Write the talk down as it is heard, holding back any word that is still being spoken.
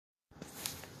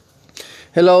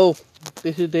Hello,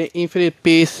 this is the Infinite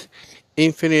Peace,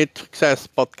 Infinite Success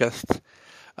podcast.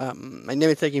 My name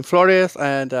is Joaquin Flores,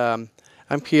 and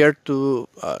I'm here to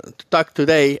talk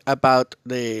today about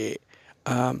the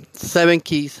 7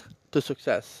 keys to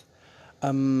success.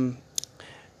 Um,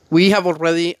 we have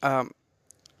already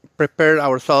prepared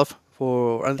ourselves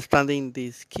for understanding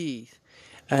these keys,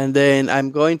 and then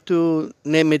I'm going to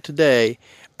name it today,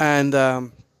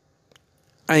 and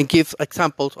and give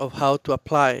examples of how to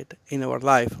apply it in our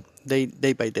life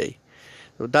day by day.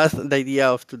 So that's the idea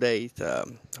of today's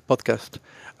podcast.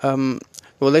 Um,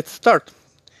 well, let's start.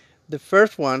 The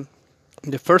first one,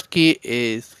 the first key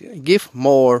is give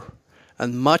more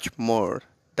and much more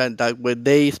than that what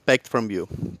they expect from you.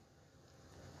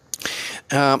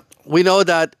 We know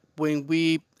that when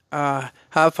we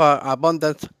have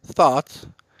abundant thoughts,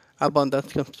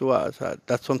 abundance comes to us.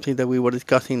 That's something that we were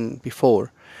discussing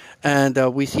before. And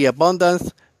we see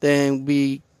abundance, then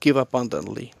we give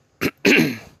abundantly.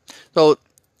 So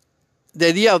the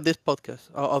idea of this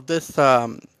podcast, of this a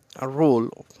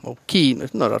rule or key,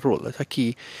 it's not a rule, it's a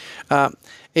key, uh,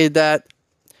 is that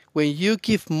when you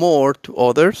give more to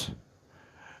others,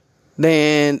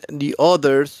 then the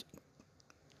others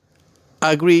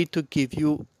agree to give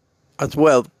you as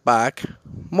well back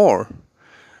more.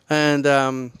 And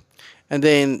and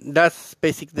then that's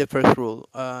basically the first rule.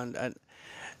 And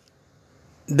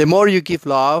the more you give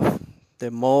love, the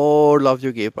more love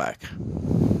you give back,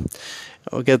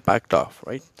 or get back love,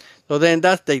 right? So then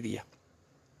that's the idea.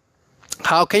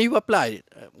 How can you apply it?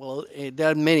 Well,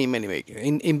 there are many ways.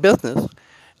 In business,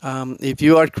 if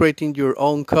you are creating your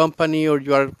own company, or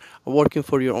you are working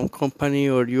for your own company,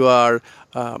 or you are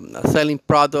selling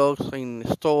products in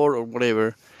a store or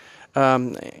whatever,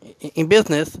 in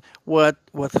business, what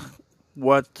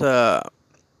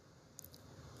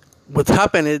what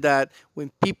happens is that when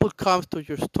people comes to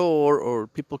your store or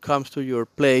people comes to your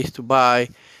place to buy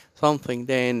something,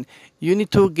 then you need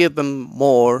to give them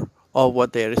more of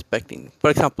what they are expecting. For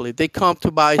example, if they come to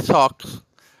buy socks,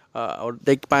 or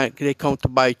they come to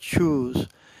buy shoes,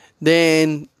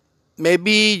 then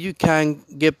maybe you can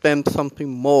give them something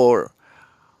more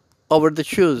over the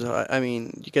shoes. I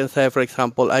mean, you can say, for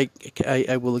example, I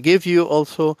will give you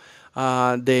also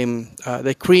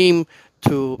the cream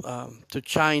to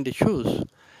shine the shoes,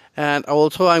 and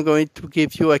also I'm going to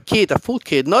give you a kit, a full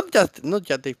kit, not just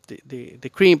the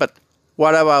cream, but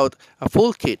what about a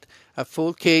full kit? A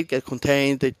full kit that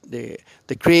contains the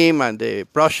cream and the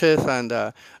brushes and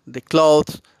the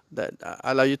clothes that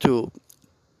allow you to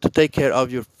take care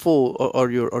of your food,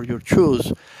 or your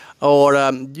shoes. Or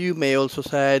you may also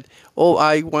say, oh,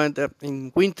 I want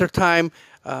in winter time.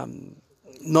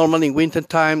 Normally in winter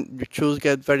time, your shoes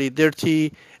get very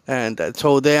dirty, and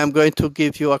so then I'm going to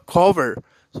give you a cover.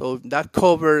 So that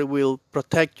cover will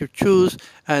protect your shoes,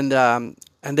 and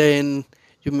then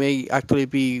you may actually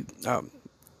be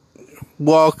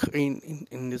walk in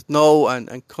the snow,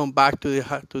 and come back to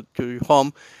your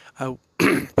home uh,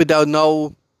 without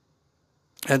no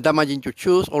and damaging your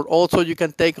shoes. Or also you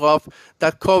can take off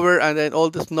that cover, and then all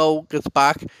the snow gets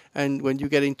back, and when you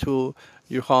get into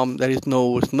your home there is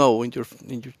no snow in your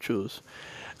shoes,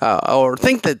 or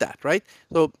things like that, right?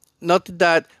 So not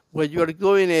that what you are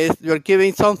doing is you are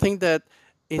giving something that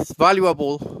is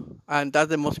valuable, and that's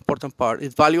the most important part.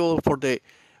 It's valuable for the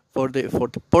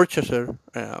purchaser,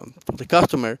 for the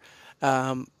customer,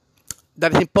 um,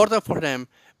 that is important for them,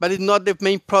 but it's not the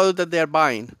main product that they are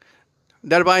buying.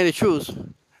 They're buying the shoes,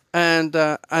 and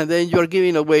then you are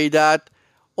giving away that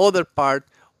other part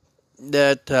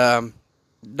that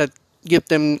give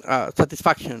them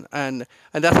satisfaction, and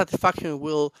that satisfaction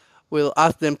will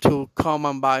ask them to come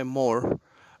and buy more.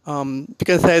 You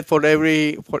can say for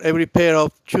every pair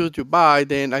of shoes you buy,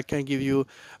 then I can give you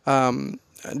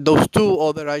those two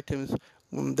other items.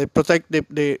 They protect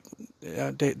the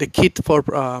kit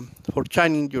for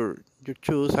shining your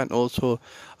shoes, and also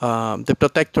the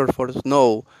protector for the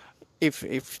snow, if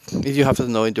you have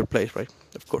snow in your place, right?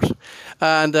 Of course,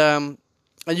 and and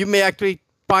you may actually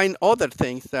find other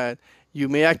things that you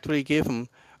may actually give them,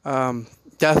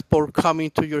 just for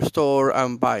coming to your store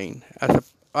and buying, as a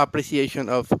appreciation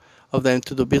of them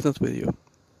to do business with you.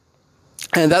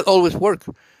 And that always works.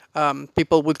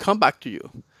 People will come back to you,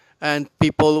 and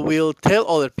people will tell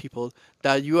other people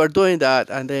that you are doing that,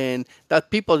 and then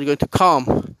that people are going to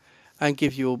come and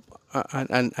give you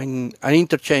and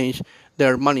interchange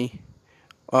their money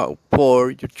for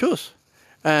your shoes,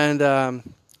 and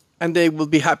they will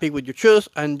be happy with your shoes,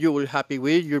 and you will be happy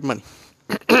with your money.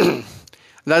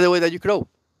 That's the way that you grow.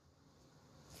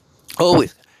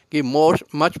 Always give more,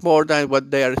 much more than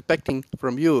what they are expecting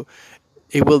from you.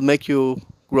 It will make you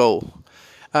grow.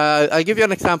 I'll give you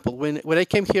an example. When I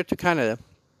came here to Canada,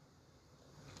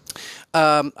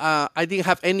 I didn't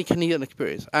have any Canadian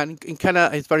experience, and in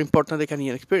Canada, it's very important the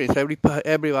Canadian experience.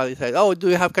 Everybody says, "Oh, do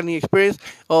you have Canadian experience?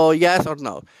 Oh, yes or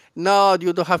no? No,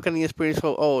 you don't have Canadian experience.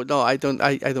 Oh, no, I don't.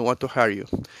 I don't want to hire you."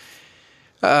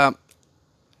 Um,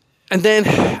 and then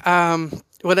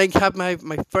when I had my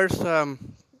first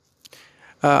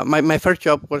my first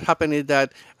job, what happened is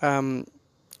that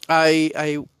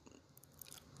I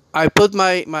I put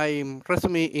my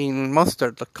resume in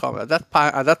Monster.com. At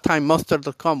that time,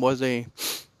 Monster.com was a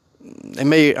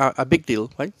big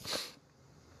deal, right?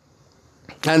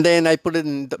 And then I put it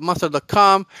in the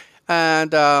Monster.com,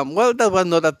 and well, that was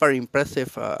not a very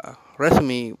impressive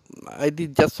resume. I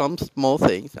did just some small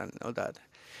things and all that.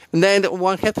 And then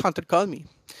one headhunter called me,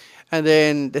 and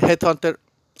then the headhunter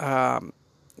um,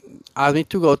 asked me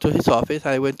to go to his office.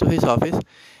 I went to his office,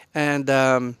 and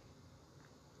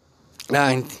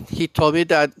and he told me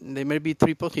that there may be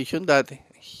three positions that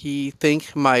he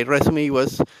thinks my resume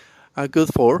was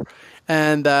good for,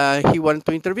 and he wanted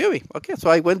to interview me. Okay, so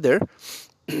I went there,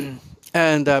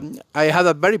 and I had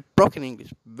a very broken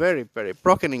English, very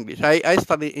broken English. I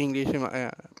studied English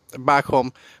back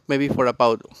home maybe for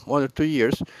about 1 or 2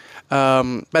 years,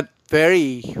 but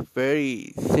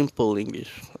very simple English.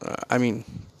 I mean,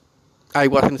 I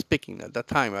wasn't speaking at that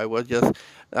time. I was just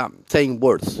saying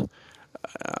words.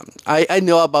 I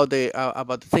know about the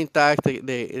syntax,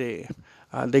 the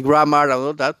grammar, and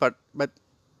all that, but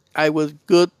I was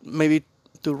good maybe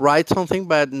to write something,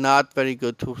 but not very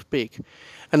good to speak,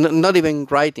 and not even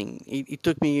writing. It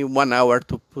took me 1 hour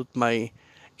to put my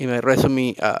in my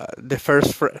resume the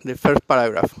first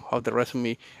paragraph of the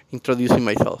resume introducing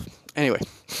myself. Anyway,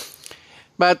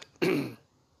 but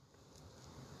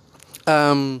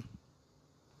um,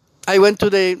 I went to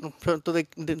the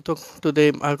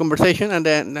conversation, and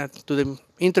then to the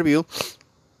interview,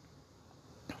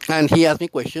 and he asked me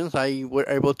questions. I were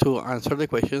able to answer the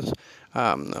questions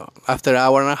after an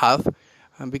hour and a half,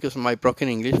 because of my broken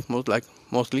English,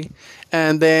 mostly.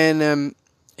 And then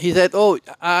he said, "Oh,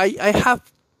 I have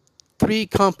three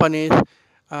companies,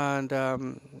 and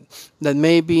that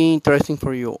may be interesting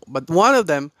for you, but one of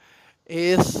them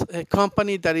is a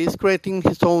company that is creating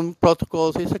his own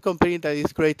protocols. It's a company that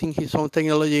is creating his own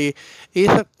technology.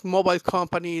 It's a mobile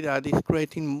company that is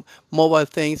creating mobile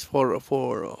things for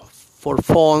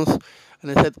phones."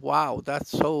 And I said, "Wow, that's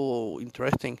so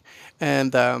interesting,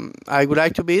 and I would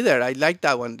like to be there. I like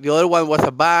that one." The other one was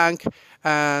a bank,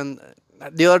 and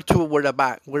the other two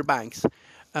were banks,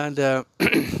 and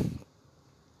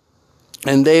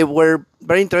and they were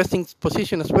very interesting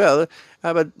position as well.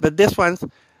 But this one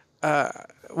uh,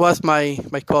 was my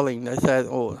calling. I said,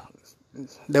 "Oh,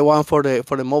 the one for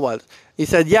the mobile." He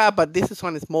said, "Yeah, but this is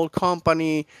one small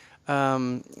company.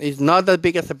 It's not that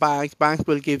big as the banks. Banks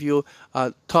will give you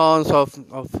tons of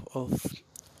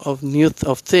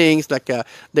of things, like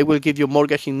they will give you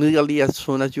mortgage immediately as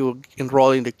soon as you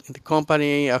enroll in the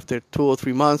company. After 2 or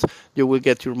 3 months, you will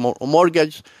get your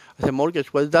mortgage." I said,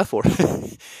 "Mortgage? What is that for?"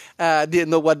 Didn't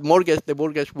know what the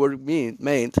mortgage word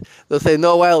meant. They say,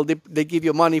 "No, well, they give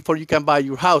you money for you can buy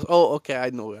your house." Oh, okay, I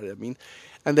know what I mean.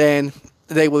 And then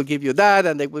they will give you that,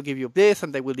 and they will give you this,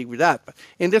 and they will give you that. But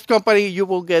in this company, you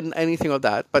won't get anything of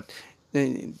that. But uh,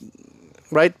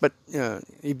 right? But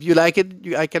if you like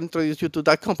it, I can introduce you to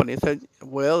that company." I said,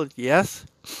 "Well, yes."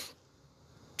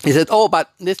 He said, "Oh, but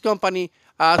this company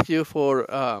asks you for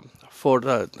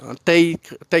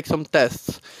take some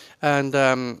tests, and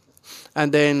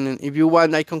then if you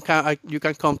want, you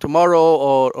can come tomorrow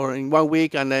or in 1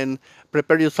 week, and then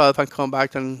prepare yourself and come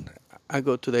back and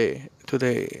go to the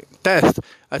test."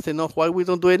 I said, "No, why we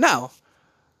don't do it now?"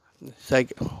 It's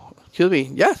like, "Excuse me,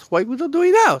 yes, why we don't do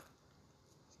it now?"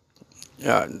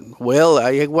 Uh, well,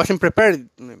 I wasn't prepared.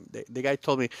 The guy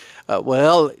told me,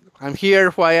 "Well, I'm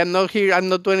here. Why I'm not here? I'm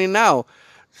not doing it now.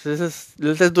 So let's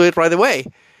do it right away."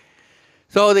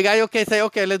 So the guy, okay, say,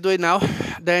 "Okay, let's do it now."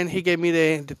 Then he gave me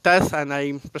the test, and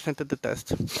I presented the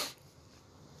test.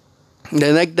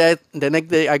 The next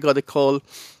day, I got a call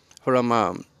from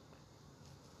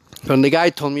the guy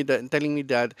telling me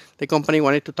that the company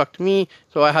wanted to talk to me.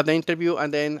 So I had the interview,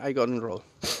 and then I got enrolled.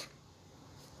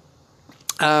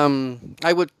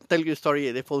 I would tell you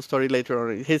the full story later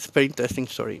on. It's a very interesting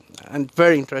story,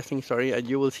 and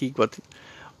you will see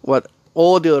what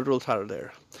all the other rules are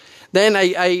there. Then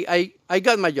I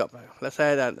got my job. Let's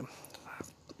say that a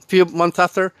few months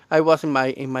after, I was in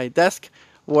my desk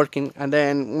working, and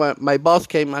then my boss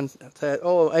came and said,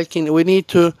 "Oh, Elkin, we need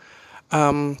to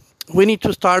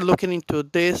start looking into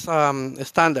this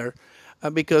standard,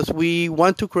 because we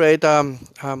want to create a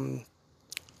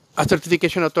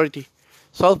certification authority.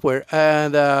 software,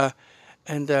 and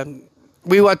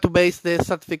we want to base the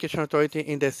certification authority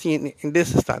in the in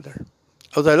this standard.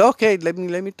 I was like, okay, let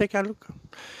me take a look.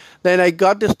 Then I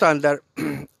got the standard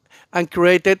and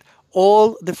created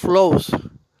all the flows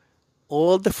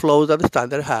that the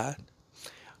standard had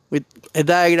with a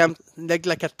diagram,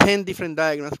 like a 10 different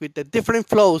diagrams with the different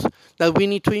flows that we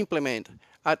need to implement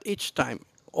at each time.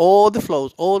 All the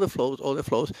flows, all the flows, all the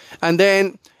flows. And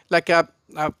then, like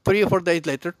 3 or 4 days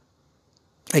later,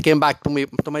 I came back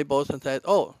to my boss and said,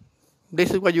 "Oh,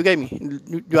 this is what you gave me.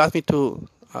 You asked me to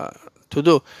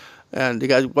do." And the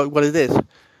guy, what is this?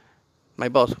 My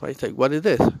boss, right? Said, "What is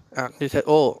this?" He said,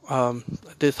 "Oh,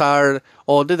 these are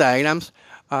all the diagrams,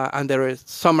 and there is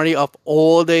summary of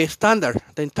all the standard,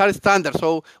 the entire standard.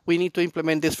 So we need to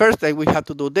implement this first, and we have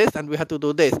to do this, and we have to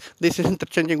do this. This is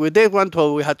interchanging with this one,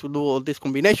 so we have to do all these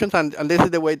combinations, and this is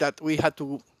the way that we had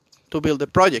to build the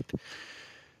project."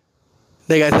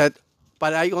 The guy said,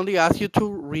 "But I only asked you to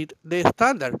read the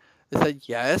standard." I said,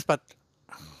 "Yes, but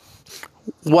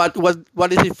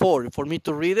what is it for? For me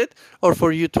to read it, or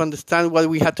for you to understand what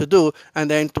we had to do and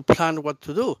then to plan what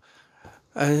to do?"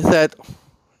 And he said,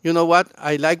 "You know what?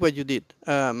 I like what you did.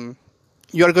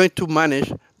 You are going to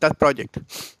manage that project."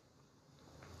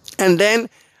 And then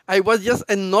I was just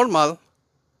a normal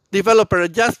developer,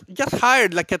 just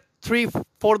hired like 3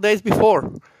 4 days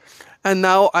before, and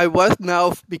now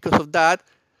because of that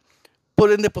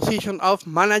put in the position of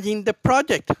managing the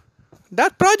project,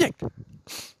 that project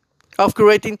of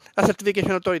creating a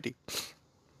certification authority.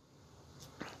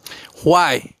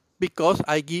 Why? Because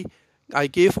I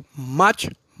give much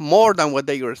more than what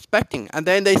they were expecting. And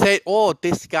then they say, "Oh,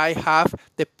 this guy have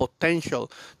the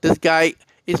potential. This guy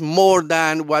is more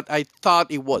than what I thought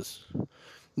it was."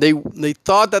 They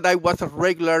thought that I was a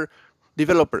regular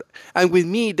developer. And with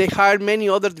me, they hired many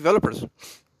other developers.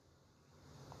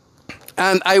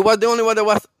 And I was the only one that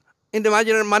was in the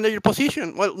manager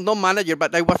position. Well, not manager,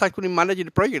 but I was actually managing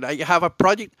the project. I have a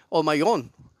project on my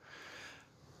own.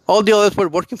 All the others were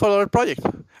working for other projects.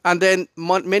 And then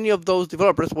many of those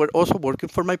developers were also working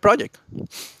for my project.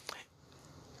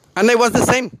 And I was the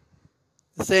same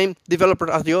developer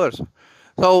as the others.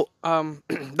 So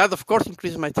that, of course,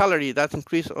 increased my salary. That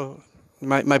increased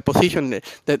my position.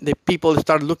 The people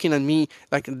start looking at me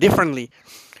like differently.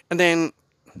 And then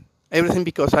everything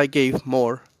because I gave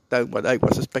more than what I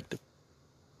was expected.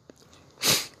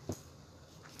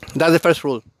 That's the first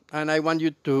rule. And I want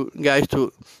you guys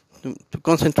to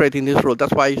concentrate in this rule.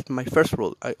 That's why it's my first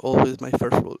rule. My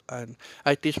first rule, and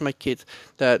I teach my kids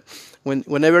that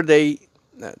whenever they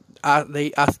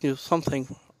ask you something,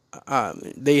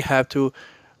 they have to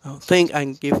think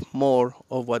and give more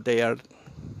of what they are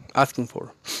asking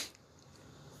for.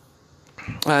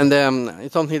 And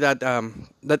it's something that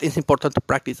is important to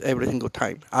practice every single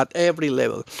time at every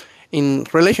level. In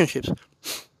relationships,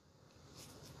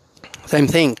 same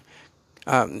thing.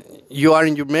 You are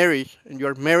in your marriage, and you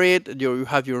are married. You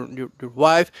have your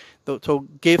wife. So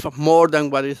give more than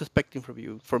what is expected from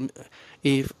you.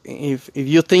 If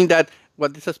you think that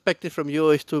what is expected from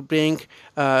you is to bring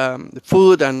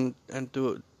food and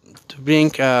to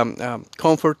bring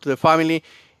comfort to the family,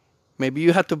 maybe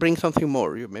you have to bring something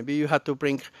more. Maybe you have to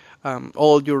bring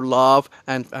all your love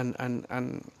and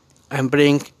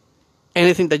bring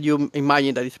anything that you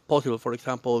imagine that is possible. For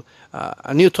example,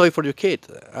 a new toy for your kid,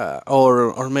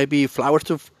 or maybe flowers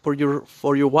for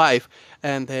your wife,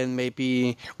 and then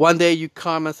maybe one day you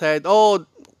come and say, "Oh,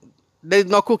 there's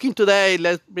no cooking today.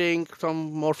 Let's bring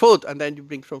some more food," and then you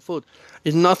bring some food.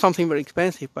 It's not something very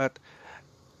expensive, but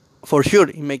for sure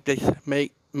it may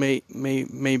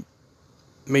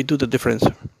do the difference,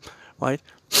 right?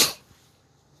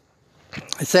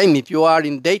 Same if you are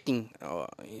in dating.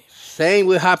 Same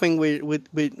will happen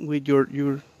with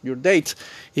your dates.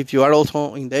 If you are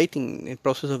also in dating, in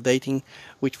process of dating,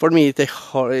 which for me is the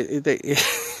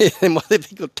most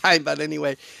difficult time. But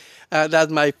anyway, that's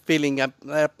my feeling.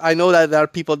 I know that there are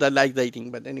people that like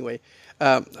dating, but anyway,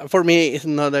 for me it's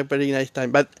not a very nice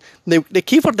time. But the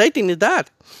key for dating is that.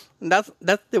 That's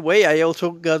the way I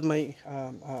also got my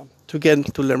to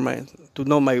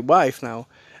know my wife now,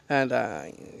 and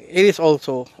it is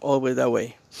also always that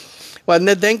way. Well,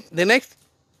 then the next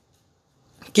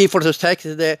key for success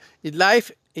is that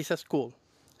life is a school.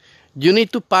 You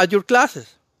need to pass your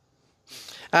classes,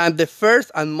 and the first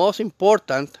and most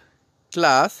important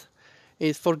class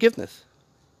is forgiveness.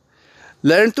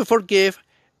 Learn to forgive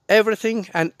everything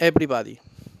and everybody.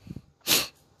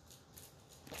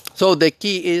 So the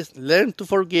key is learn to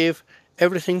forgive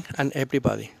everything and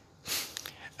everybody.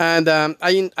 And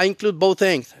I include both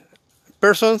things,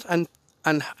 persons and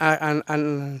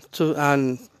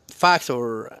facts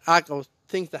or acts or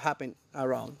things that happen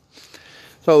around.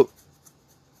 So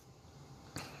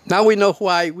now we know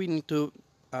why we need to.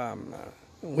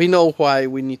 We know why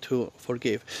we need to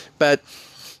forgive, but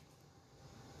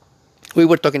we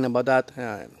were talking about that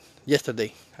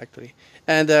yesterday, actually,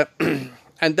 and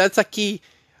and that's a key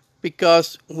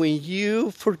because when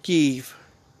you forgive,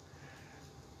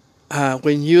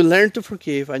 when you learn to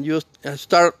forgive and you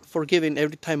start forgiving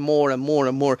every time more and more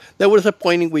and more, there was a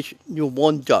point in which you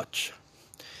won't judge,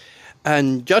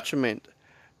 and judgment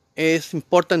is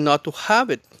important not to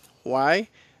have it. Why?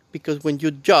 Because when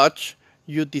you judge,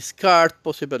 you discard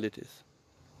possibilities.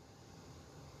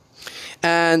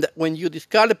 And when you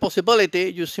discard a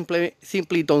possibility, you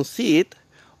simply don't see it,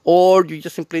 or you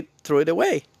just simply throw it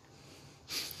away.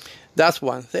 That's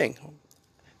one thing.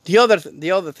 The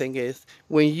other thing is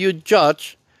when you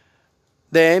judge,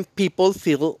 then people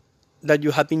feel that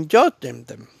you have been judging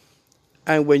them,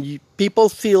 and when people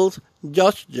feel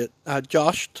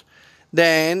judged,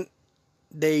 then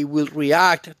they will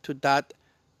react to that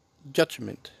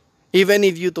judgment, even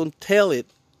if you don't tell it,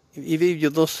 even if you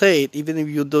don't say it, even if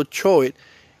you don't show it.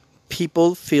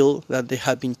 People feel that they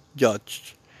have been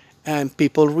judged, and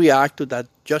people react to that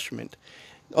judgment.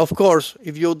 Of course,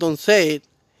 if you don't say it,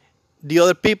 the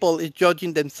other people is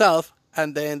judging themselves,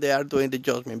 and then they are doing the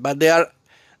judgment. But they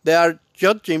are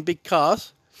judging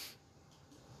because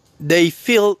they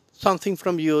feel something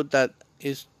from you that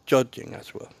is judging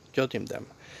as well, judging them.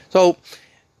 So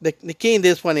the key in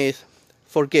this one is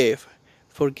forgive,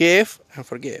 and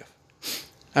forgive.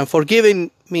 And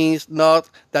forgiving means not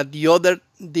that the other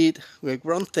did a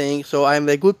wrong thing, so I'm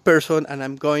a good person and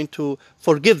I'm going to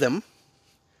forgive them,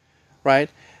 right?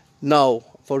 No,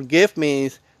 forgive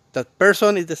means that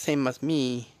person is the same as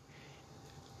me,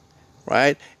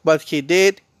 right? But he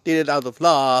did it out of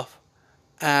love,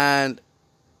 and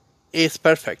is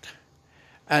perfect.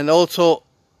 And also,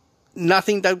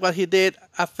 nothing that what he did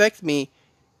affects me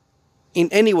in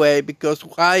any way because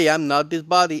I am not this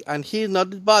body and he is not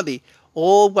this body.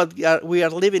 All what we are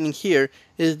living in here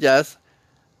is just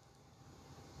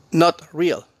not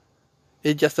real.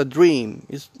 It's just a dream.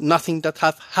 It's nothing that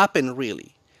has happened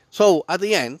really. So at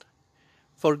the end,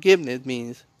 forgiveness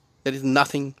means there is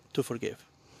nothing to forgive.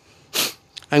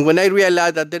 And when I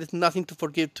realize that there is nothing to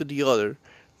forgive to the other,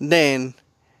 then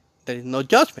there is no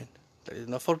judgment. There is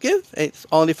no forgiveness. It's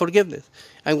only forgiveness.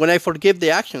 And when I forgive the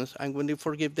actions, and when I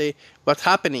forgive what's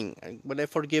happening, and when I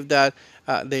forgive that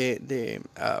the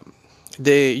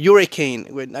hurricane,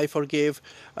 when I forgive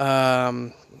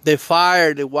the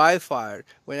fire, the wildfire,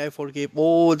 when I forgive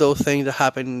all those things that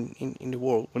happen in the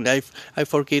world, when I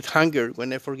forgive hunger,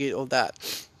 when I forgive all that,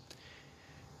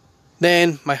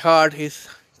 then my heart is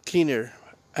cleaner,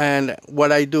 and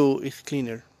what I do is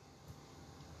cleaner.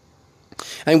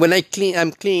 And when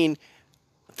I'm clean,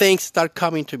 things start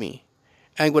coming to me.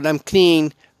 And when I'm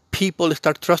clean, people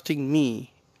start trusting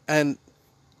me. And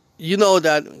you know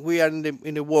that we are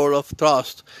in the world of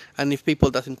trust. And if people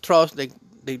doesn't trust,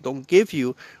 they don't give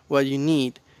you what you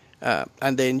need.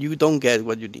 And then you don't get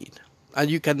what you need. And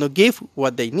you cannot give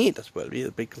what they need as well.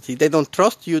 Because if they don't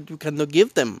trust you, you cannot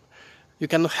give them. You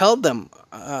cannot help them.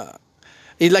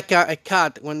 It's like a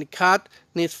cat. When the cat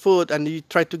needs food and you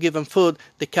try to give them food,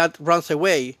 the cat runs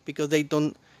away because they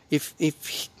don't. If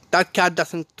that cat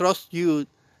doesn't trust you,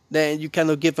 then you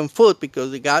cannot give them food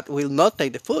because the cat will not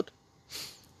take the food.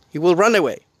 He will run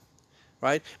away,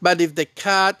 right? But if the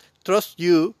cat trusts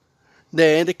you,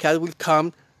 then the cat will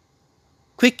come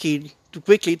quickly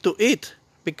to eat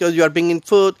because you are bringing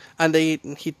food and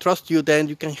he trusts you. Then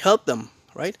you can help them,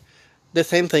 right? The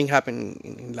same thing happens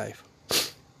in life.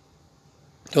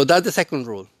 So that's the second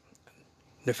rule.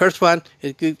 The first one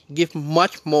is give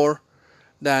much more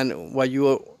than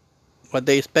what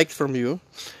they expect from you.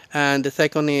 And the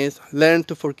second is learn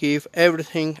to forgive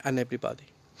everything and everybody.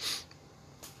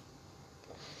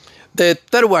 The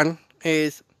third one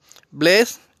is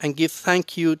bless and give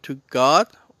thank you to God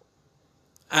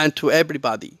and to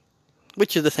everybody,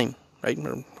 which is the same, right?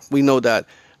 We know that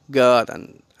God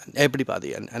and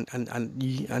everybody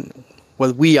and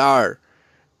what we are,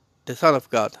 the Son of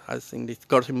God, as in the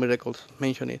Course in Miracles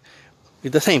mentioned it,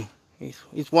 is the same.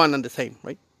 It's one and the same,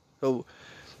 right? So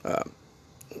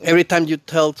every time you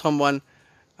tell someone,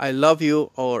 I love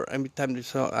you, or every time you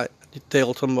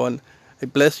tell someone, I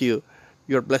bless you,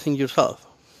 you're blessing yourself.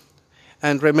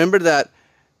 And remember that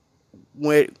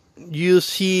when you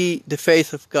see the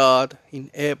face of God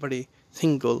in every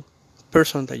single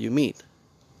person that you meet.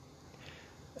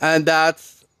 And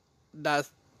that's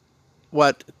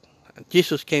what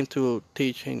Jesus came to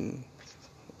teach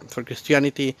for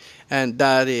Christianity, and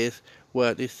that is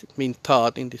what is being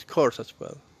taught in this course as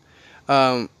well.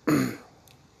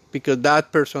 because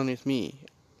that person is me.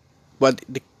 What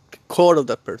the core of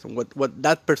that person, what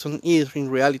that person is in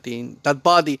reality. In that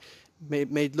body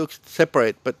may look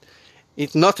separate, but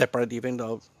it's not separate, even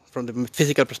though from the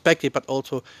physical perspective, but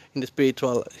also in the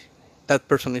spiritual. That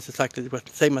person is exactly the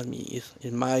same as me.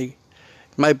 Is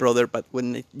my brother, but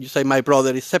when you say my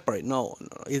brother is separate, no,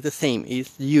 it's the same.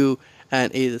 It's you,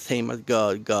 and it's the same as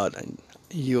God. God and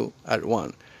you are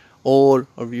one. All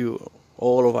of you,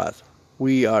 all of us,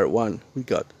 we are one with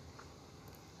God.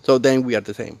 So then we are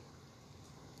the same.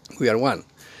 We are one.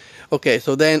 Okay,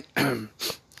 so then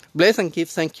bless and give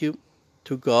thank you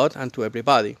to God and to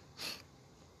everybody.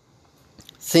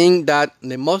 Seeing that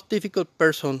the most difficult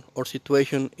person or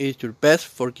situation is your best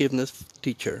forgiveness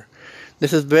teacher.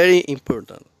 This is very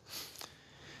important.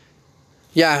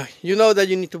 Yeah, you know that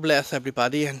you need to bless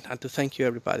everybody and to thank you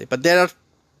everybody. But there are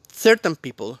certain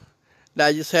people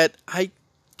that you said, I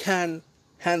can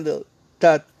handle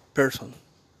that person.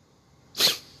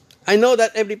 I know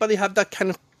that everybody have that kind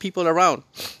of people around.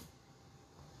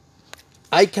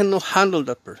 I cannot handle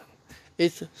that person.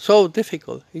 It's so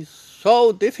difficult. It's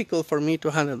so difficult for me to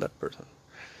handle that person.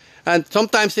 And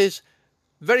sometimes it's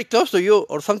very close to you,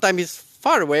 or sometimes it's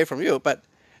far away from you. But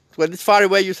when it's far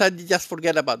away, you said you just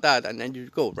forget about that and then you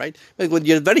go, right? But when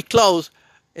you're very close,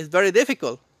 it's very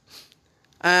difficult.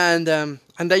 And then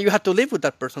you have to live with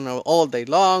that person all day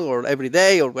long or every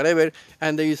day or whatever.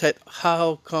 And then you said,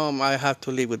 how come I have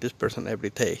to live with this person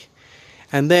every day?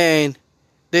 And then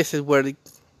this is where the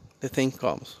thing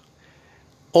comes.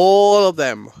 All of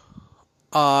them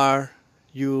are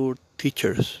your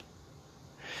teachers.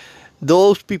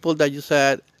 Those people that you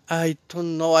said, I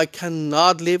don't know, I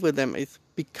cannot live with them, it's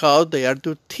because they are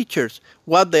your teachers.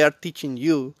 What they are teaching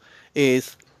you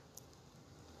is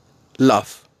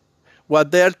love.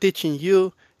 What they are teaching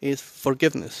you is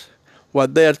forgiveness.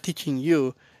 What they are teaching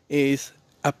you is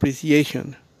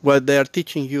appreciation. What they are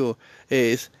teaching you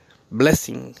is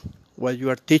blessing. What you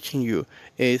are teaching you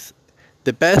is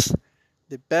the best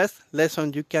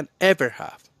lesson you can ever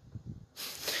have.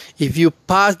 If you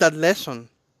pass that lesson,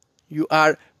 you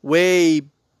are way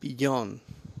beyond.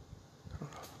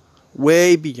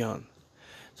 Way beyond.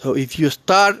 So if you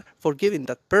start forgiving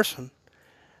that person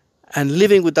and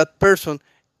living with that person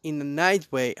in a nice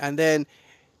way, and then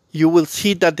you will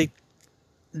see that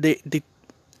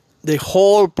the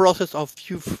whole process of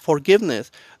your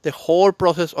forgiveness, the whole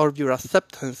process of your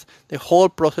acceptance, the whole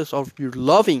process of your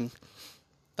loving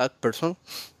that person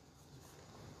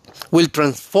will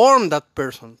transform that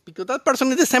person, because that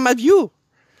person is the same as you.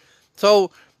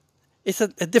 So it's a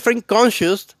different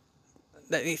conscious.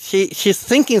 She's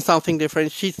thinking something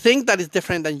different. She thinks that it's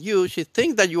different than you. She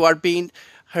thinks that you are being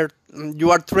her,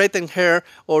 you are threatening her,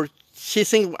 or she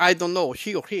thinks, I don't know,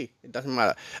 she or he, it doesn't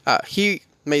matter. He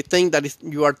may think that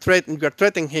you are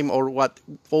threatening him, or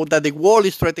that the world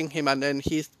is threatening him, and then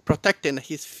he's protecting,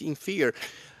 he's in fear.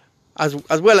 As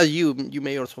well as you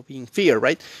may also be in fear,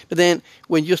 right? But then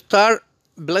when you start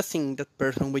blessing that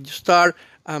person, when you start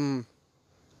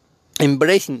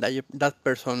embracing that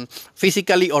person,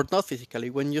 physically or not physically,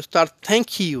 when you start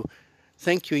thank you,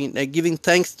 giving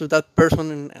thanks to that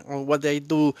person and what they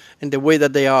do and the way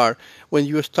that they are, when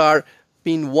you start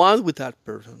being one with that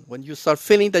person, when you start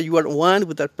feeling that you are one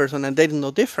with that person and there is no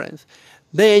difference,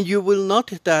 then you will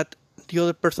notice that the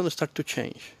other person will start to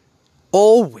change.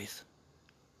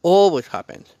 Always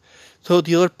happens. So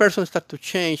the other person starts to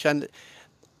change, and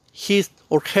his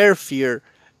or her fear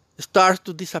starts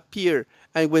to disappear.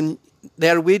 And when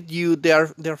they are with you, they are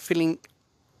feeling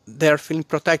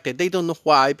protected. They don't know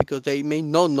why, because they may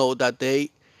not know that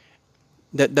they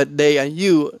and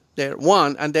you, they're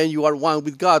one, and then you are one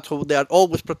with God, so they are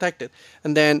always protected.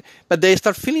 And then, but they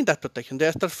start feeling that protection.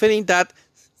 They start feeling that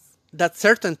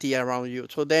certainty around you.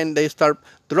 So then they start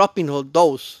dropping all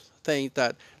those things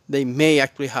that they may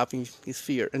actually have in his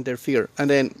fear and their fear. And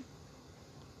then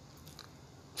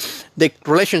the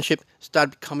relationship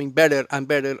start becoming better and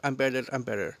better and better and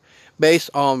better, based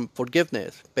on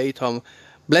forgiveness, based on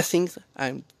blessings,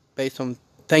 and based on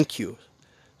thank you.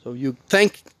 So you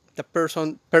thank the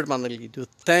person permanently. You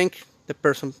thank the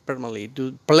person permanently.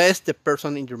 You bless the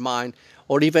person in your mind,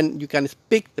 or even you can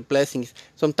speak the blessings.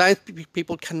 Sometimes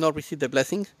people cannot receive the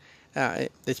blessings,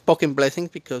 the spoken blessings,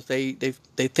 because they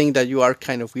think that you are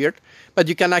kind of weird. But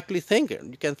you can actually think it.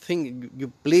 You can think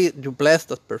you bless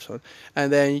that person,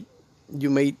 and then you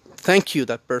may thank you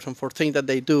that person for things that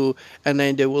they do, and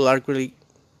then they will actually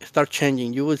start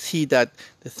changing. You will see that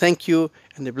the thank you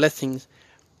and the blessings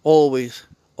always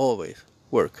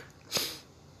work.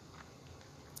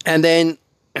 And then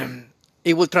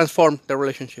it will transform the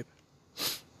relationship.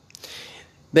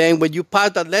 Then when you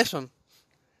pass that lesson,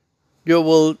 you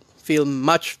will feel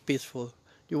much peaceful.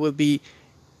 You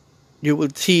will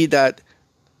see that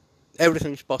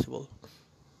everything is possible,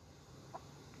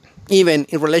 even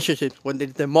in relationships when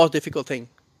it's the most difficult thing,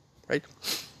 right?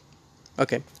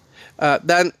 Okay.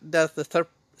 Then that's the third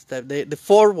step. The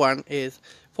fourth one is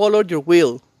follow your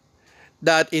will.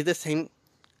 That is the same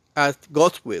as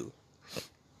God's will.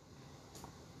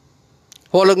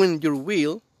 Following your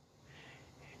will,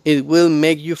 it will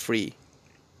make you free.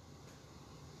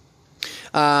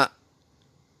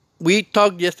 We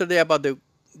talked yesterday about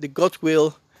the God's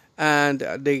will and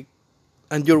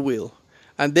your will,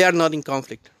 and they are not in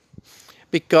conflict,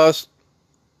 because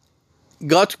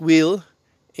God's will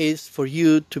is for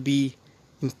you to be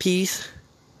in peace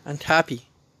and happy,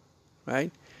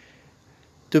 right?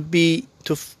 To be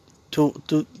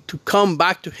to come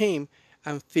back to Him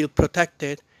and feel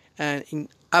protected and in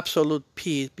absolute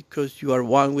peace, because you are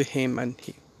one with Him and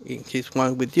He's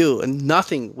one with you, and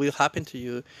nothing will happen to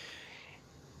you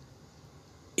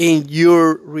in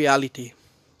your reality.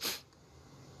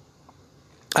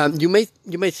 You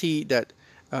may see that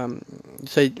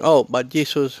say, oh, but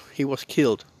Jesus, He was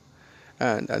killed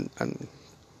and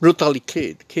brutally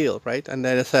killed, right? And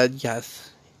then I said,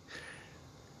 yes,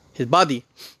 His body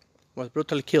was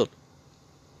brutally killed,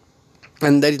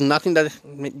 and there is nothing that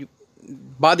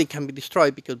body can be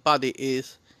destroyed, because body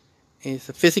is a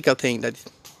physical thing that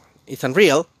is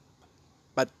unreal.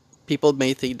 But people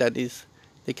may think that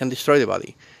they can destroy the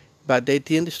body, but they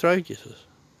didn't destroy Jesus.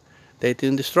 They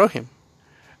didn't destroy Him,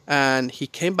 and He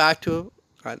came back to,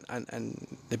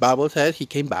 and the Bible says He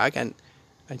came back and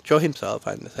showed Himself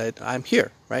and said, I'm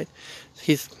here, right?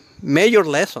 His major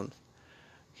lesson,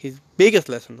 His biggest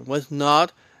lesson, was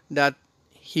not that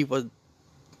He was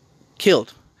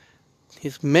killed.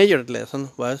 His major lesson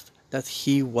was that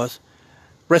He was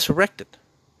resurrected.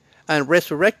 And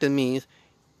resurrected means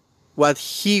what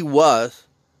He was,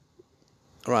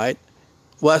 right,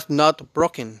 was not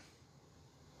broken.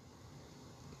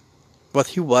 What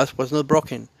He was not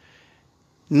broken.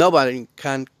 Nobody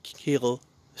can kill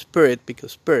spirit,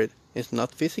 because spirit is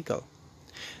not physical.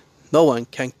 No one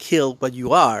can kill what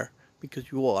you are,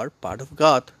 because you are part of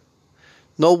God.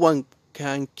 No one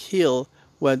can kill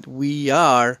what we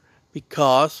are,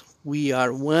 because we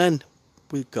are one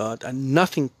with God, and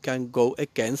nothing can go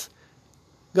against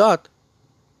God.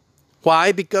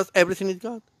 Why? Because everything is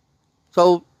God.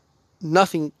 So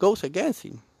nothing goes against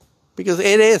Him, because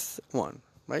it is one,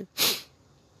 right?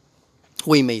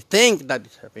 We may think that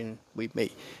it's happening. We may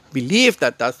believe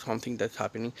that that's something that's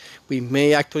happening. We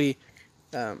may actually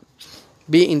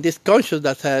be in this conscious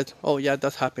that says, oh yeah,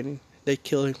 that's happening. They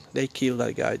killed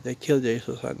that guy. They killed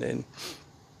Jesus. And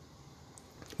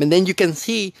then you can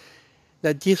see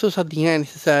that Jesus at the end,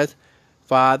 He says,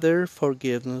 Father,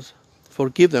 forgive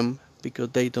them, because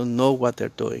they don't know what they're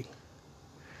doing.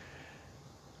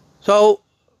 So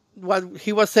what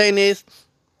He was saying is,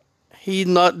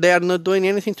 they are not doing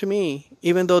anything to me,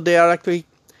 even though they are actually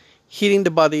hitting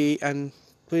the body and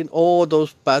doing all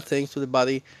those bad things to the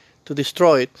body to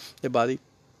destroy the body.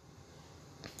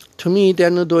 To me, they are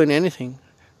not doing anything.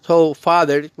 So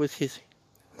Father,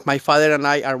 my Father and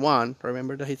I are one.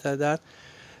 Remember that He said that?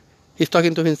 He's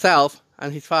talking to Himself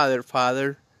and His Father.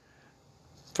 Father,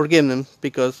 forgive them,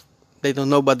 because they don't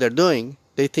know what they're doing.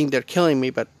 They think they're killing me,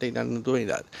 but they are not doing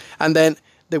that. And then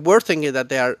the worst thing is that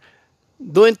they are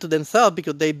doing to themselves,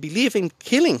 because they believe in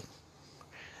killing.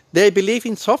 They believe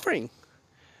in suffering.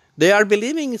 They are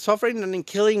believing in suffering and in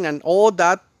killing and all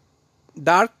that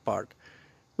dark part,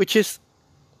 which is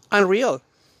unreal.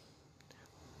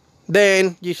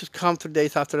 Then Jesus comes 3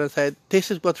 days after and said, this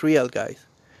is what's real, guys.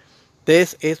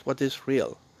 This is what is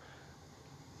real.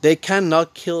 They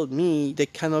cannot kill me. They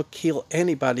cannot kill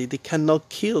anybody. They cannot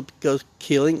kill, because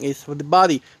killing is for the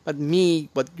body. But me,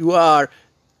 what you are,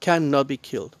 cannot be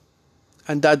killed.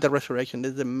 And that the resurrection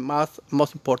is the most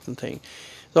important thing.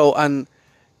 So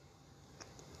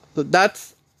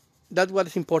that's what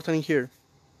is important in here.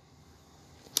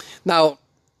 Now,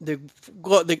 the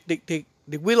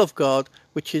will of God,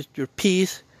 which is your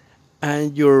peace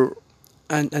and your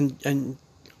and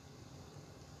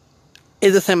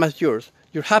is the same as yours.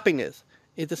 Your happiness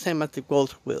is the same as the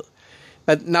God's will.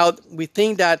 But now we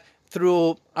think that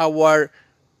through our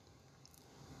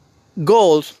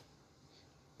goals,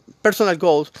 personal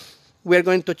goals, we are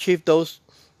going to achieve those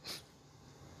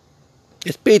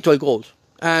spiritual goals,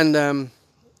 and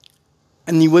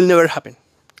it will never happen.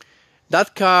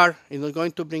 That car is not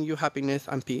going to bring you happiness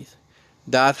and peace.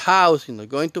 That house is not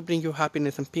going to bring you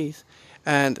happiness and peace,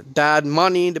 and that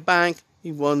money in the bank,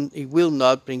 it will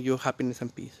not bring you happiness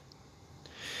and peace.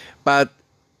 But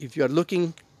if you are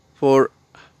looking for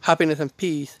happiness and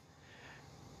peace,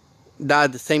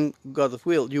 that the same God's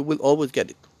will, you will always get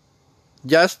it.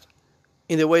 Just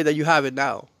in the way that you have it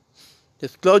now.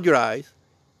 Just close your eyes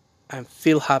and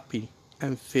feel happy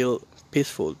and feel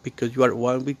peaceful because you are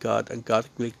one with God and God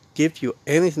will give you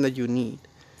anything that you need,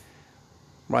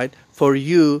 right? For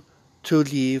you to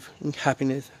live in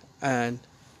happiness and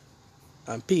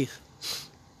peace.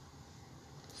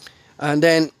 And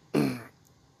then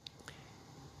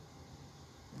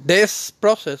this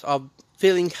process of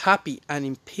feeling happy and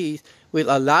in peace will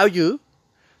allow you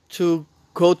to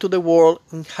go to the world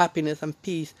in happiness and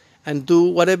peace and do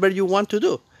whatever you want to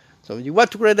do. So if you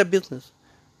want to create a business,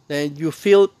 then you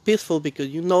feel peaceful because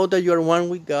you know that you are one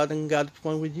with God and God is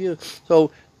one with you.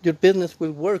 So your business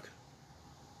will work.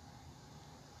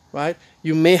 Right?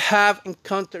 You may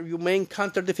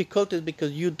encounter difficulties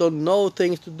because you don't know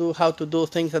things to do, how to do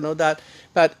things and all that.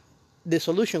 But the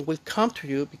solution will come to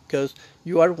you because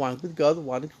you are one with God,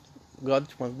 God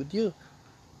is one with you.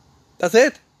 That's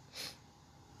it.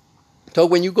 So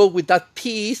when you go with that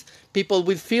peace, people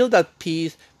will feel that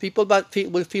peace. People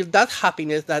will feel that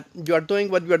happiness that you are doing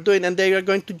what you are doing, and they are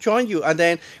going to join you. And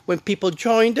then when people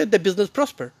join, the business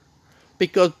prosper,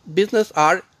 because business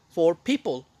are for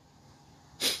people,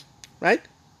 right?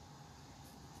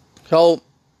 So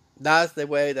that's the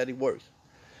way that it works.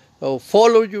 So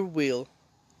follow your will,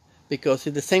 because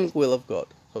it's the same will of God.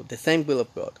 So the same will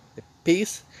of God, the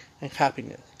peace and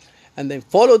happiness, and then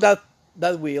follow that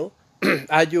will,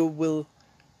 and you will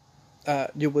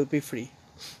be free.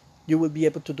 You will be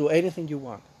able to do anything you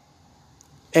want.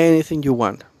 Anything you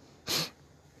want.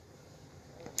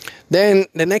 Then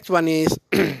the next one is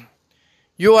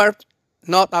you are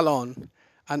not alone,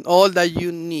 and all that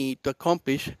you need to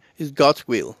accomplish is God's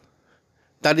will.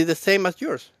 That is the same as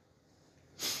yours.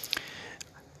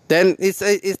 Then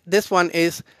this one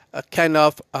is a kind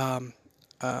of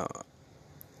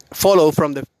follow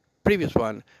from the previous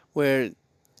one, where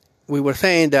we were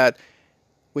saying that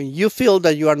when you feel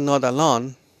that you are not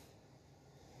alone,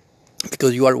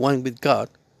 because you are one with God,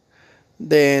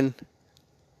 then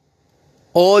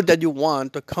all that you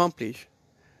want to accomplish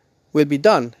will be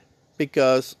done,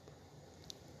 because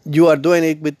you are doing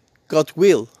it with God's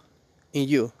will in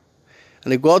you.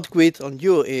 And the God's will on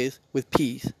you is with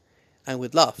peace and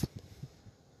with love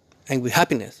and with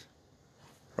happiness,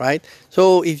 right?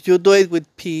 So if you do it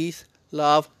with peace,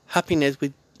 love, happiness,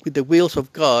 with the wills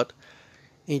of God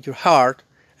in your heart,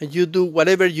 and you do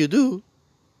whatever you do,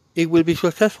 it will be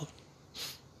successful.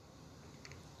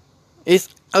 It's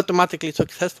automatically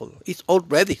successful. It's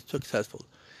already successful.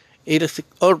 It is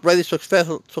already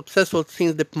successful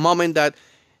since the moment that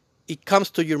it comes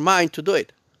to your mind to do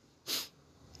it.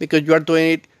 Because you are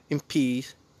doing it in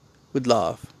peace, with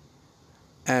love,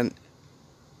 and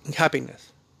in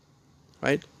happiness.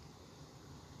 Right?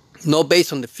 Not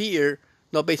based on the fear,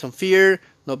 not based on fear,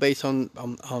 not based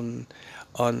on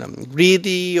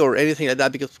greedy or anything like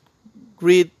that, because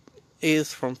greed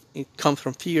comes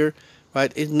from fear,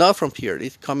 right? It's not from fear.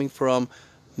 It's coming from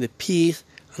the peace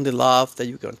and the love that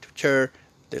you're going to share,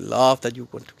 the love that you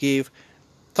want to give,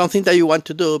 something that you want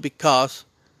to do because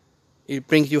it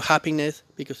brings you happiness,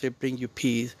 because it brings you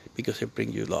peace, because it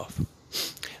brings you love.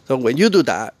 So when you do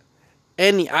that,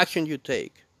 any action you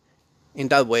take in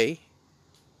that way,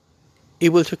 it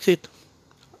will succeed.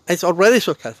 It's already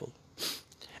successful.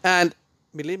 And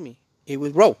believe me, it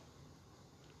will grow.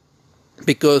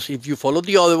 Because if you follow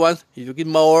the other ones, if you give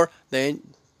more, then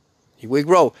it will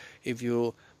grow. If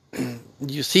you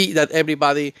you see that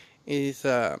everybody is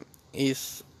the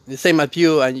same as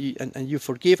you, and you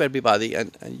forgive everybody,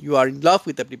 and you are in love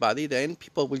with everybody, then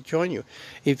people will join you.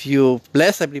 If you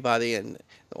bless everybody and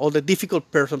all the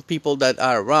difficult people that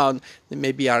are around, they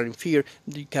maybe are in fear,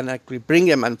 you can actually bring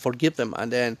them and forgive them,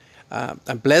 and then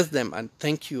and bless them and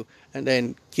thank you, and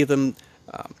then give them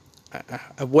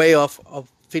a way of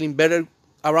feeling better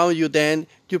around you. Then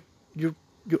your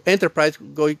enterprise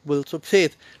will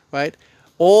succeed, right?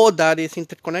 All that is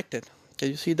interconnected. Can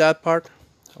you see that part?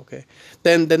 Okay.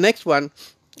 Then the next one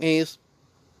is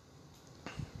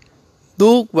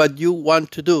do what you want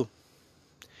to do.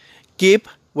 Give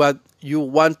what you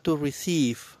want to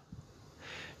receive.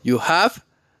 You have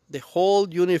the whole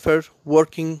universe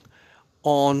working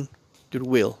on your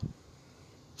will.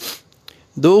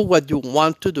 Do what you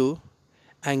want to do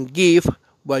and give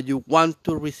what you want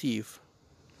to receive.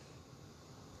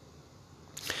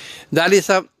 That is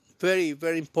a very,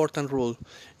 very important rule.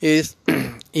 Is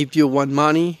if you want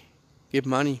money, give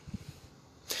money.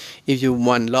 If you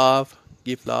want love,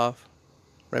 give love.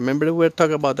 Remember that we'll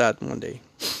talk about that one day.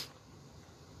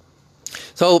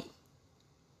 So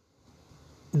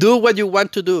do what you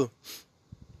want to do.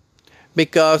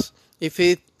 Because if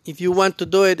you want to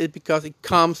do it, it's because it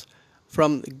comes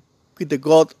from with the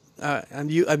God, and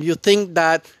you think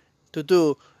that to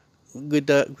do with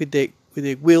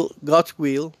the will, God's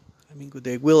will, with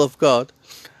the will of God,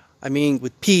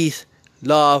 with peace,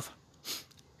 love,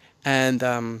 and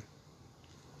and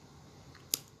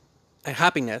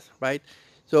happiness, right?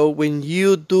 So when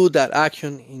you do that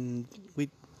action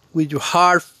with your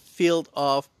heart filled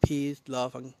of peace,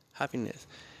 love, and happiness,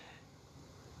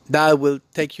 that will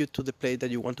take you to the place that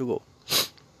you want to go.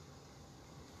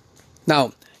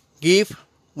 Now, give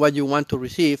what you want to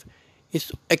receive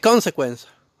is a consequence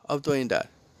of doing that,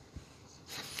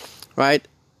 right?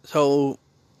 So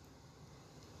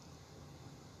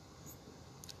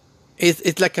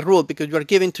it's like a rule because you are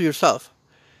giving to yourself.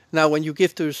 Now, when you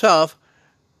give to yourself,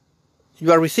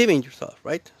 you are receiving yourself,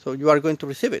 right? So you are going to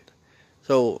receive it.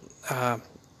 So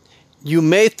you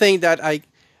may think that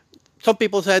some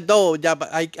people said, "Oh, yeah, but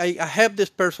I have this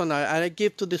person, and I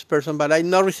give to this person, but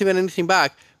I'm not receiving anything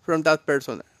back from that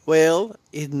person." Well,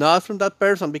 it's not from that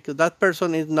person because that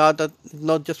person is not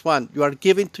just one. You are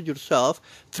giving to yourself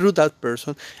through that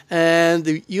person, and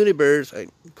the universe.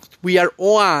 We are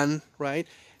one, right?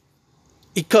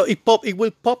 It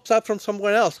will pop up from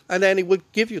somewhere else, and then it will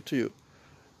give you to you,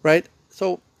 right?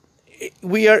 So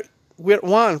we're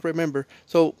one. Remember,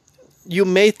 so you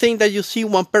may think that you see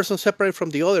one person separate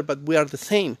from the other, but we are the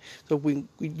same. So when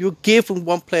you give from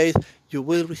one place, you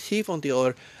will receive on the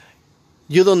other.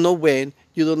 You don't know when,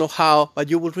 you don't know how, but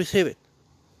you will receive it.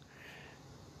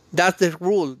 That's the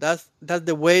rule. That's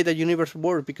the way the universe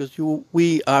works because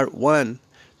we are one.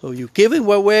 So you give in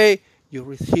one way, you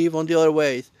receive on the other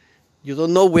ways. You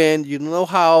don't know when, you don't know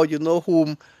how, you know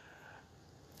whom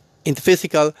in the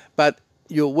physical, but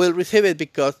you will receive it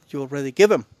because you already give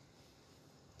them,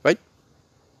 right?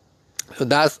 So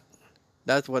that's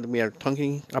what we are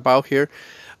talking about here.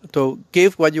 So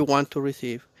give what you want to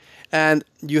receive, and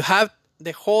you have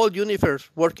the whole universe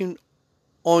working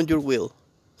on your will.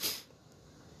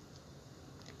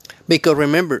 Because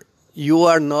remember, you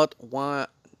are not one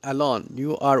alone.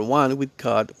 You are one with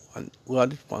God.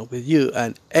 God is one with you,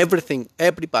 and everything,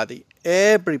 everybody,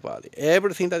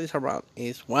 everything that is around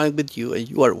is one with you, and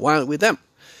you are one with them.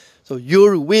 So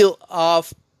your will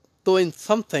of doing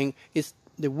something is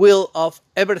the will of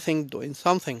everything doing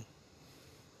something.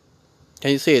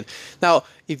 Can you see it? Now,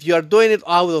 if you are doing it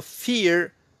out of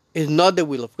fear, it's not the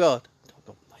will of God.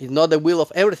 It's not the will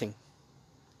of everything.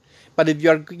 But if you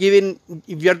are doing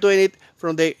it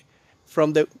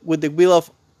with the will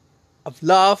of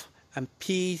love and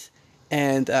peace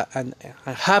and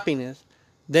happiness,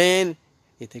 then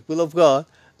it's the will of God.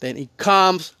 Then it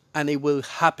comes and it will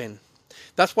happen.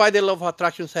 That's why the law of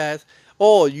attraction says,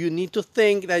 "Oh, you need to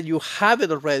think that you have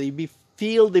it already.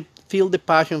 Feel the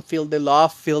passion, feel the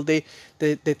love, feel the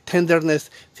tenderness,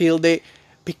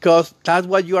 because that's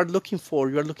what you are looking for.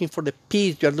 You are looking for the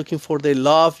peace. You are looking for the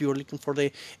love. You are looking for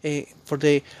the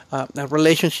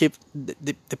relationship,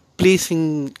 the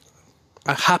pleasing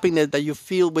happiness that you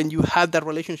feel when you have that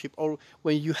relationship, or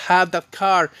when you have that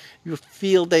car. You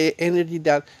feel the energy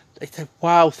that I say,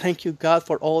 wow, thank you, God,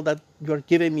 for all that you are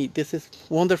giving me. This is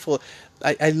wonderful.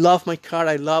 I love my car.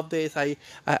 I love this. I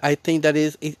think that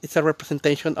it's a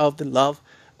representation of the love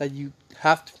that you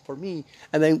have for me.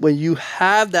 And then when you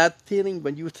have that feeling,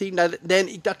 when you think that, then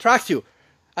it attracts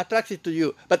it to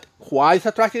you. But why is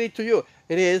attracting it to you?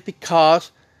 It is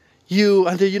because you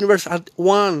and the universe are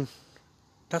one.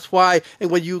 That's why.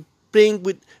 And when you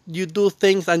do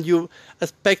things and you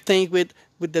expect things with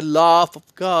the love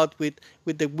of God, with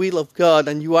the will of God,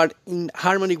 and you are in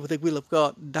harmony with the will of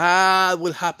God, that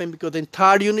will happen because the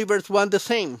entire universe wants the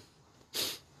same.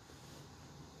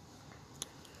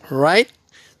 Right?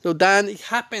 So then it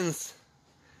happens.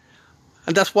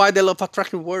 And that's why the law of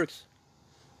attraction works.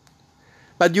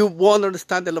 But you won't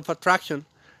understand the law of attraction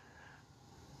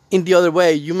in the other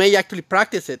way. You may actually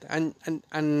practice it and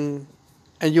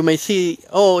you may see,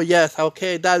 oh yes,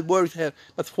 okay, that works here.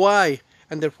 But why?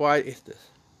 And the why is this.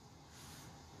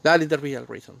 That is the real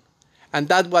reason. And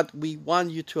that's what we want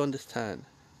you to understand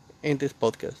in this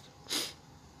podcast.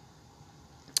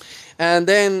 And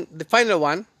then the final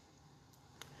one,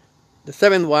 the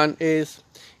seventh one is,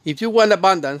 if you want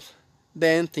abundance,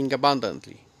 then think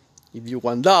abundantly. If you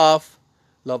want love,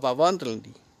 love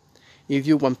abundantly. If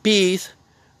you want peace,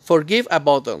 forgive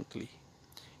abundantly.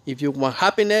 If you want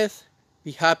happiness,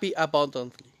 be happy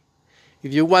abundantly.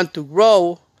 If you want to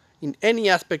grow in any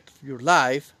aspect of your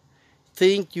life,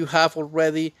 think you have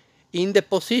already in the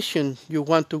position you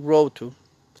want to grow to.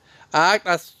 Act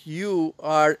as you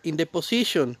are in the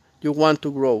position you want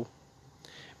to grow.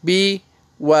 Be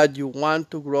what you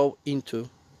want to grow into.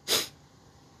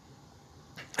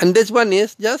 And this one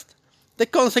is just the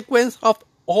consequence of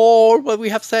or what we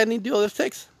have said in the other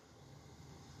text.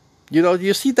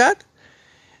 You see that?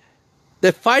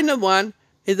 The final one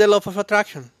is the law of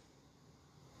attraction.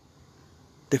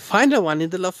 The final one is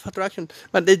the law of attraction,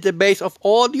 but it's the base of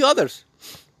all the others.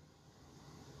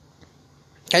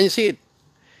 Can you see it?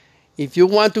 If you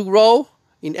want to grow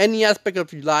in any aspect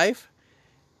of your life,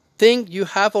 think you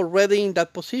have already in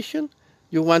that position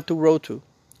you want to grow to,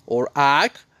 or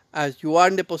act as you are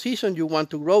in the position you want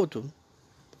to grow to.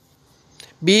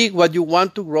 Be what you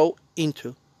want to grow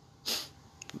into.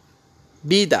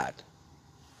 Be that.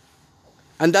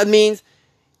 And that means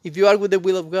if you are with the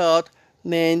will of God,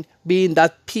 then be in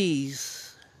that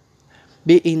peace,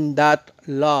 be in that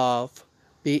love,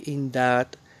 be in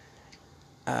that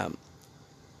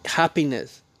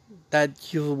happiness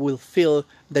that you feel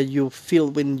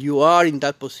when you are in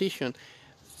that position.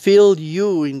 Feel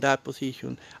you in that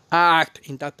position, act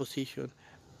in that position,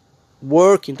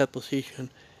 work in that position,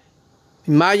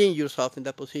 imagine yourself in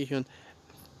that position,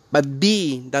 but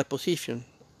be in that position.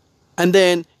 And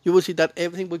then you will see that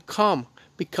everything will come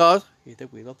because it's the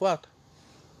will of God.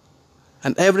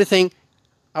 And everything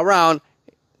around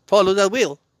follows that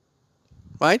will,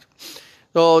 right?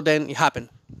 So then it happened.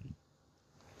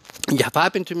 It have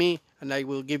happened to me, and I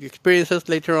will give you experiences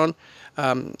later on.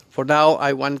 For now,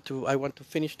 I want to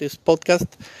finish this podcast.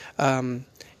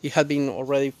 It has been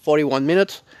already 41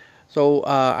 minutes, so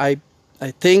I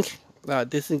think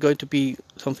this is going to be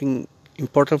something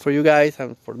important for you guys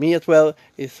and for me as well.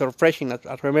 It's refreshing.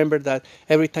 I remember that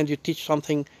every time you teach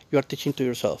something, you are teaching to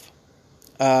yourself.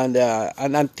 And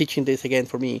I'm teaching this again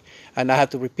for me, and I have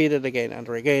to repeat it again and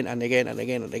again and again and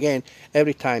again and again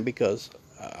every time because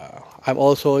I'm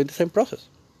also in the same process.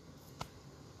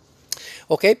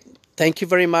 Okay, thank you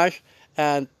very much,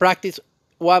 and practice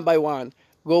one by one.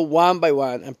 Go one by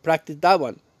one and practice that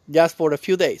one just for a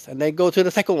few days, and then go to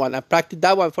the second one and practice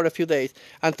that one for a few days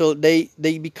until they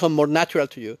become more natural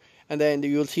to you, and then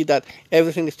you'll see that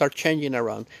everything starts changing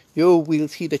around. You will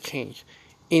see the change.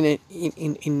 In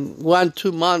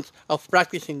 1-2 months of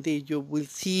practicing this, you will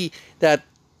see that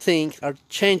things are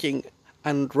changing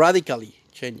and radically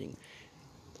changing.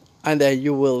 And then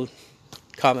you will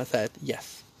come and say,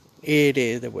 yes, it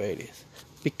is the way it is.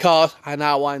 Because I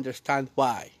now understand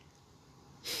why.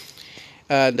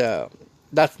 And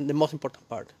that's the most important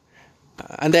part.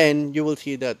 And then you will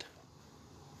see that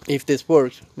if this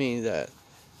works, means that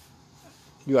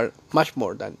you are much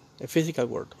more than a physical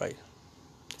world, right?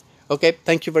 Okay,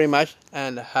 thank you very much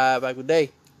and have a good day.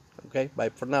 Okay, bye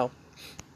for now.